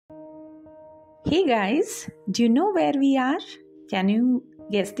Hey guys, do you know where we are? Can you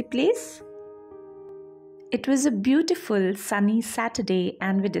guess the place? It was a beautiful sunny Saturday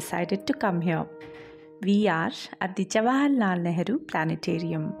and we decided to come here. We are at the Jawaharlal Nehru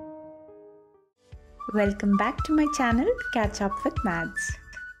Planetarium. Welcome back to my channel, Catch Up with Madz.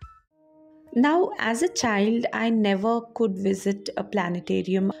 Now, as a child, I never could visit a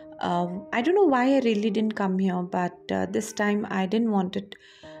planetarium. I don't know why I really didn't come here, but this time I didn't want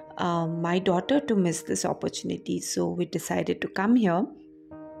my daughter to miss this opportunity, so we decided to come here.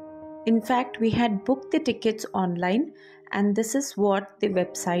 In fact, we had booked the tickets online, and this is what the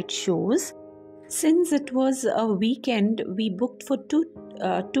website shows. Since it was a weekend, we booked for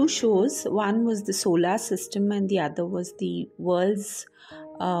two shows. One was the solar system and the other was the world's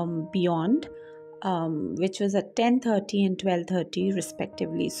beyond, which was at 10:30 and 12:30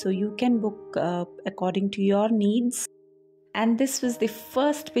 respectively. So you can book according to your needs. And this was the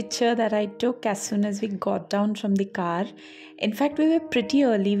first picture that I took as soon as we got down from the car. In fact, we were pretty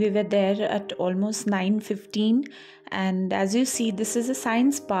early. We were there at almost 9:15. And as you see, this is a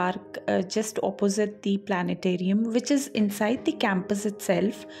science park just opposite the planetarium, which is inside the campus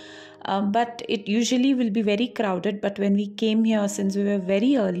itself. But it usually will be very crowded. But when we came here, since we were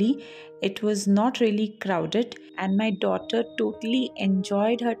very early, it was not really crowded. And my daughter totally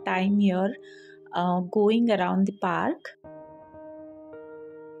enjoyed her time here going around the park.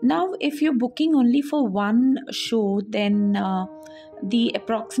 Now, if you're booking only for one show, then the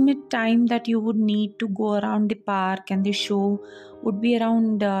approximate time that you would need to go around the park and the show would be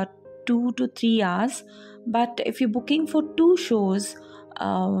around 2 to 3 hours. But if you're booking for two shows,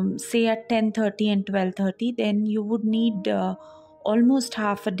 say at 10:30 and 12:30, then you would need almost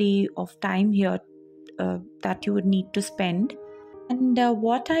half a day of time here that you would need to spend. And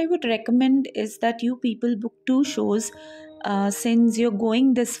what I would recommend is that you people book two shows. Since you're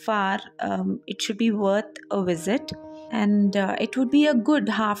going this far, it should be worth a visit, and it would be a good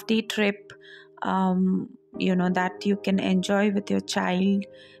half-day trip, that you can enjoy with your child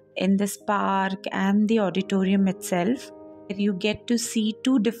in this park and the auditorium itself. You get to see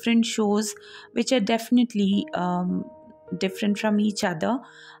two different shows, which are definitely different from each other.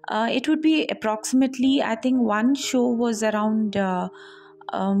 It would be approximately, I think one show was around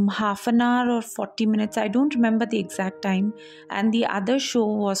half an hour or 40 minutes. I don't remember the exact time. And the other show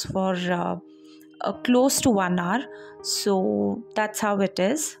was for close to 1 hour. So that's how it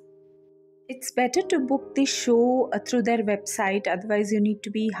is. It's better to book the show through their website. Otherwise, you need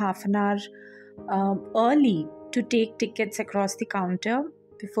to be half an hour early to take tickets across the counter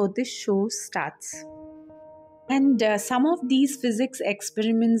before the show starts. And some of these physics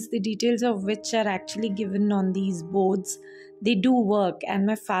experiments, the details of which are actually given on these boards, they do work. And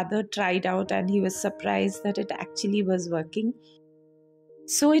my father tried out and he was surprised that it actually was working.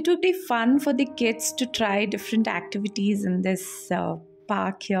 So it would be fun for the kids to try different activities in this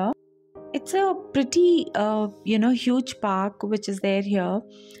park here. It's a pretty, huge park which is there here.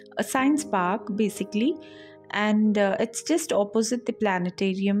 A science park basically. And it's just opposite the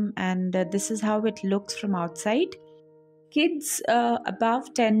planetarium, and this is how it looks from outside. Kids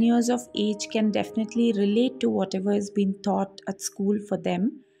above 10 years of age can definitely relate to whatever is being taught at school for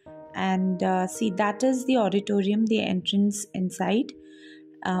them. And see, that is the auditorium, the entrance inside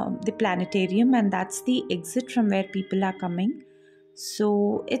the planetarium, and that's the exit from where people are coming.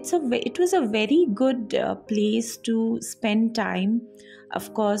 So it was a very good place to spend time.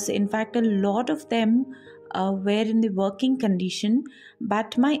 Of course, in fact, a lot of them were in the working condition,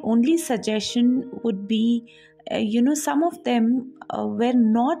 but my only suggestion would be, some of them were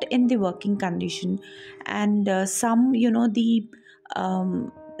not in the working condition, and some, the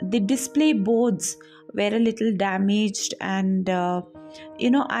display boards were a little damaged, and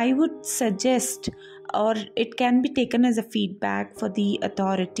I would suggest, or it can be taken as a feedback for the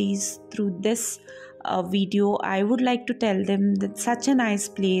authorities through this video. I would like to tell them that such a nice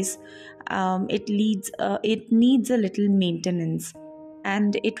place, it needs a little maintenance,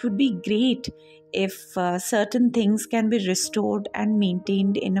 and it would be great if certain things can be restored and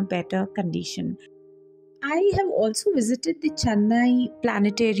maintained in a better condition. I have also visited the Chennai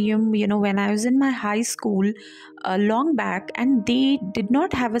Planetarium, when I was in my high school long back, and they did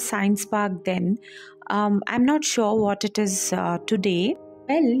not have a science park then. I'm not sure what it is today.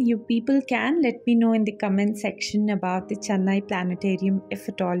 Well, you people can let me know in the comment section about the Chennai Planetarium if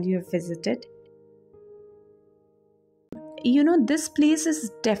at all you have visited. This place is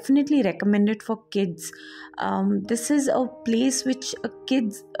definitely recommended for kids. This is a place which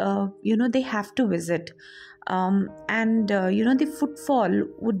kids, they have to visit. The footfall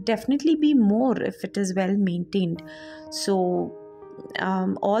would definitely be more if it is well maintained. So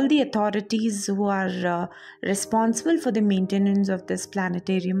all the authorities who are responsible for the maintenance of this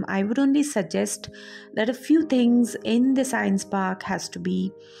planetarium, I would only suggest that a few things in the science park has to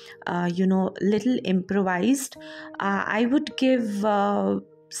be, little improvised. I would give,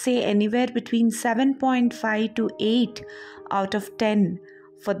 say, anywhere between 7.5 to 8 out of 10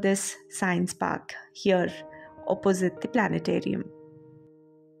 for this science park here opposite the planetarium.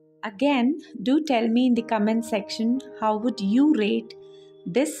 Again, do tell me in the comment section how would you rate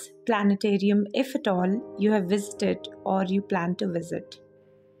this planetarium if at all you have visited or you plan to visit.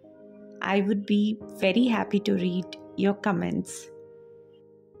 I would be very happy to read your comments.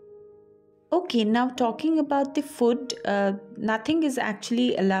 Okay, now talking about the food, nothing is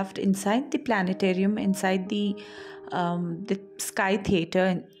actually allowed inside the planetarium, inside the Sky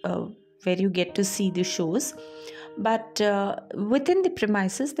Theatre, where you get to see the shows. But within the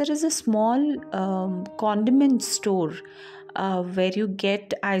premises, there is a small condiment store where you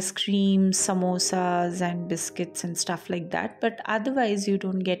get ice cream, samosas, and biscuits and stuff like that. But otherwise, you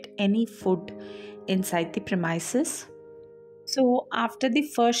don't get any food inside the premises. So after the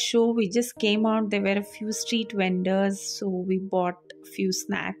first show, we just came out. There were a few street vendors, so we bought a few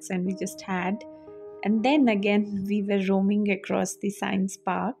snacks and we just had. And then again, we were roaming across the science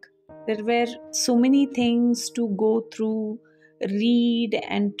park. There were so many things to go through, read,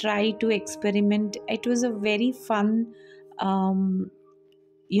 and try to experiment. It was a very fun,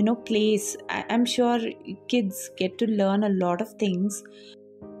 place. I'm sure kids get to learn a lot of things.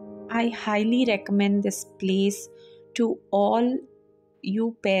 I highly recommend this place to all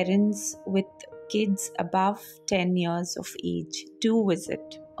you parents with kids above 10 years of age. Do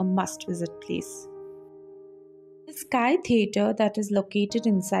visit, a must visit place. The Sky Theatre that is located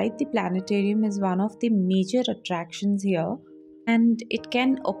inside the planetarium is one of the major attractions here, and it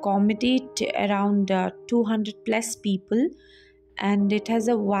can accommodate around 200 plus people, and it has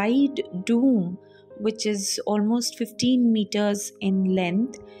a wide dome which is almost 15 meters in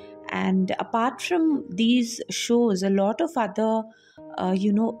length. And apart from these shows, a lot of other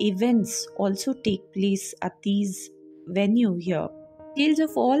events also take place at these venue here. Details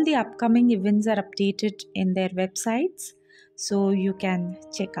of all the upcoming events are updated in their websites, so you can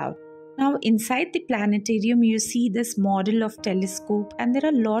check out. Now inside the planetarium, you see this model of telescope, and there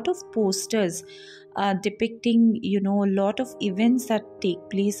are a lot of posters depicting a lot of events that take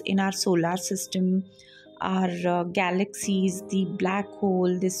place in our solar system, our galaxies, the black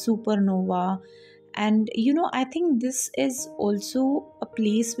hole, the supernova. And I think this is also a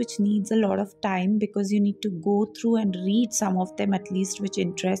place which needs a lot of time, because you need to go through and read some of them at least, which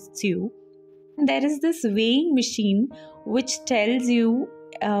interests you. And there is this weighing machine which tells you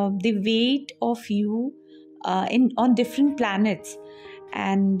the weight of you on different planets.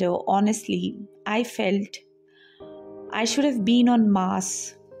 And honestly, I felt I should have been on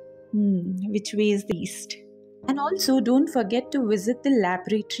Mars, which weighs the least. And also, don't forget to visit the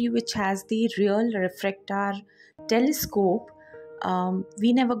laboratory which has the real refractor telescope.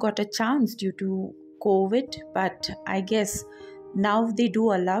 We never got a chance due to COVID, but I guess now they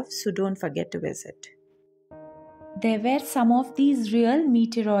do allow, so don't forget to visit. There were some of these real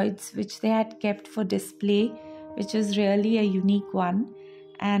meteoroids which they had kept for display, which was really a unique one.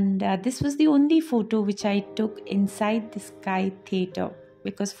 And this was the only photo which I took inside the Sky Theatre,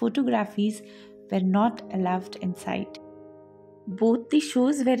 because photographies were not allowed inside. Both the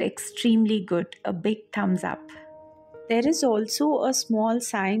shows were extremely good. A big thumbs up. There is also a small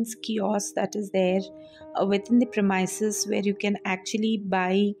science kiosk that is there within the premises, where you can actually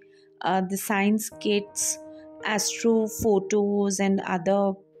buy the science kits, astro photos, and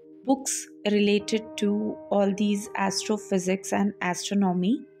other books related to all these astrophysics and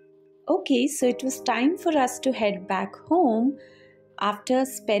astronomy. Okay, so it was time for us to head back home after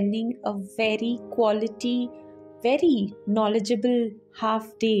spending a very quality, very knowledgeable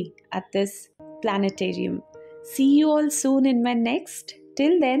half day at this planetarium. See you all soon in my next.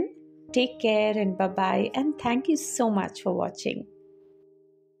 Till then, take care and bye-bye, and thank you so much for watching.